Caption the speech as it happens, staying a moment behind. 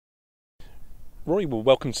Roy, well,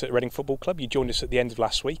 welcome to Reading Football Club. You joined us at the end of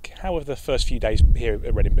last week. How have the first few days here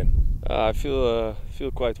at Reading been? I feel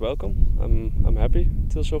quite welcome. I'm happy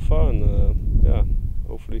till so far, and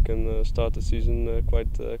hopefully can start the season quite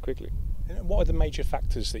quickly. And what are the major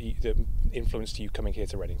factors that influenced you coming here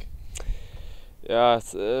to Reading? Yeah,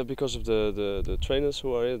 because of the trainers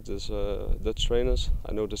who are here, there's Dutch trainers.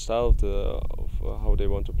 I know the style of how they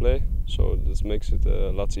want to play, so this makes it a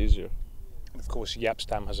lot easier. Of course, Jaap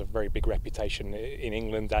Stam has a very big reputation in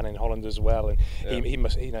England and in Holland as well, and he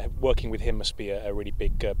must, working with him must be a really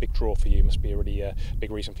big draw for you. Must be a really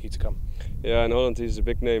big reason for you to come. Yeah, in Holland he's a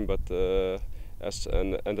big name, but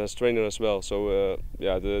as trainer as well. So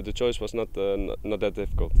the choice was not that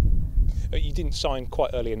difficult. You didn't sign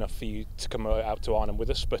quite early enough for you to come out to Arnhem with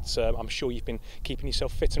us, but I'm sure you've been keeping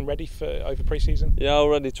yourself fit and ready for over pre-season. Yeah, I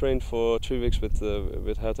already trained for 3 weeks with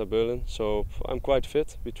Hertha Berlin, so I'm quite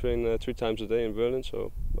fit. We train 3 times a day in Berlin,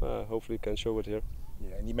 so hopefully can show it here.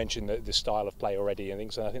 Yeah, and you mentioned the style of play already and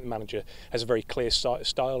things. And I think the manager has a very clear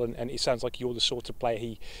style, and it sounds like you're the sort of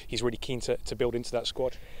player he's really keen to build into that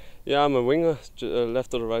squad. Yeah, I'm a winger,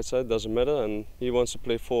 left or the right side, doesn't matter, and he wants to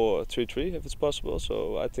play 4-3-3 if it's possible,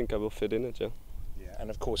 so I think I will fit in it, yeah. Yeah,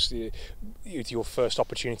 and of course, it's your first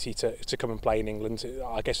opportunity to come and play in England.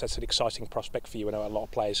 I guess that's an exciting prospect for you. I know a lot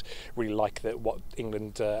of players really like what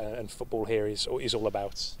England and football here is all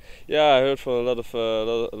about. Yeah, I heard from a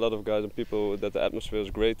lot of guys and people that the atmosphere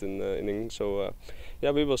is great in England, so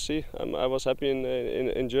yeah, we will see. I was happy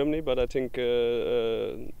in Germany, but I think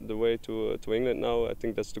the way to England now, I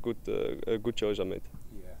think that's a good choice I made.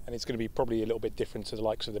 And it's going to be probably a little bit different to the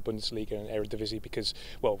likes of the Bundesliga and Eredivisie because,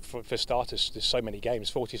 well, for starters, there's so many games,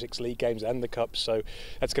 46 league games and the Cup, so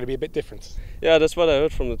that's going to be a bit different. Yeah, that's what I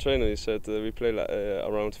heard from the trainer. He said we play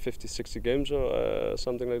around 50-60 games or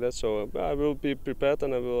something like that, so I will be prepared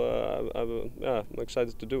and I'm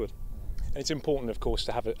excited to do it. And it's important, of course,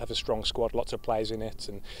 to have a strong squad, lots of players in it,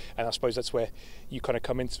 and I suppose that's where you kind of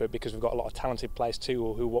come into it because we've got a lot of talented players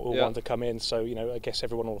too who want to come in. So I guess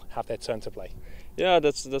everyone will have their turn to play. Yeah,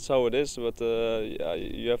 that's how it is. But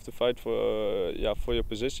you have to fight for your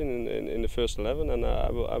position in the first 11, and I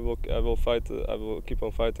will fight. I will keep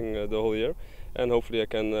on fighting the whole year, and hopefully I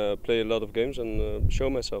can play a lot of games and show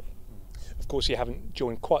myself. Of course, you haven't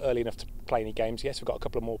joined quite early enough to play any games. Yes, we've got a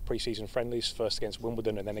couple of more pre-season friendlies, first against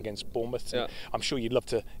Wimbledon and then against Bournemouth. Yeah. I'm sure you'd love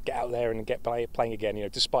to get out there and get playing again,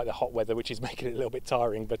 despite the hot weather, which is making it a little bit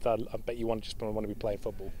tiring, but I bet you want to be playing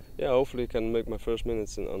football. Yeah, hopefully I can make my first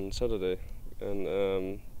minutes on Saturday, and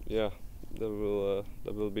that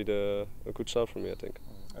will be a good start for me, I think.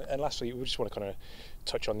 And lastly, we just want to kind of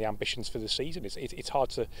touch on the ambitions for the season. It's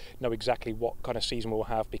hard to know exactly what kind of season we'll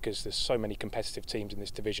have because there's so many competitive teams in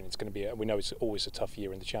this division. It's going to be we know it's always a tough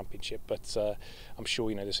year in the Championship, but I'm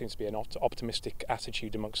sure there seems to be an optimistic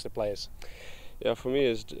attitude amongst the players. Yeah, for me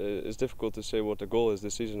it's difficult to say what the goal is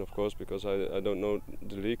this season, of course, because I don't know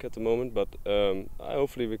the league at the moment. But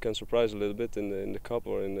hopefully we can surprise a little bit in the cup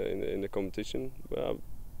or in the competition.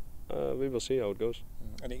 We will see how it goes.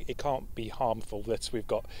 And it can't be harmful that we've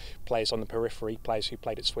got players on the periphery, players who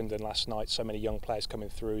played at Swindon last night, so many young players coming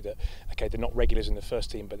through that, okay, they're not regulars in the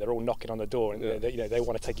first team, but they're all knocking on the door and they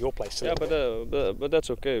want to take your place. Yeah, but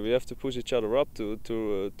that's okay. We have to push each other up to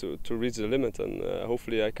reach the limit, and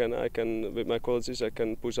hopefully I can with my qualities I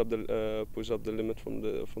can push up the limit from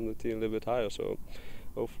the team a little bit higher. So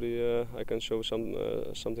hopefully I can show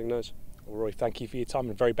something nice. Well, Roy, thank you for your time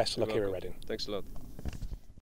and very best of luck here at Reading. Thanks a lot.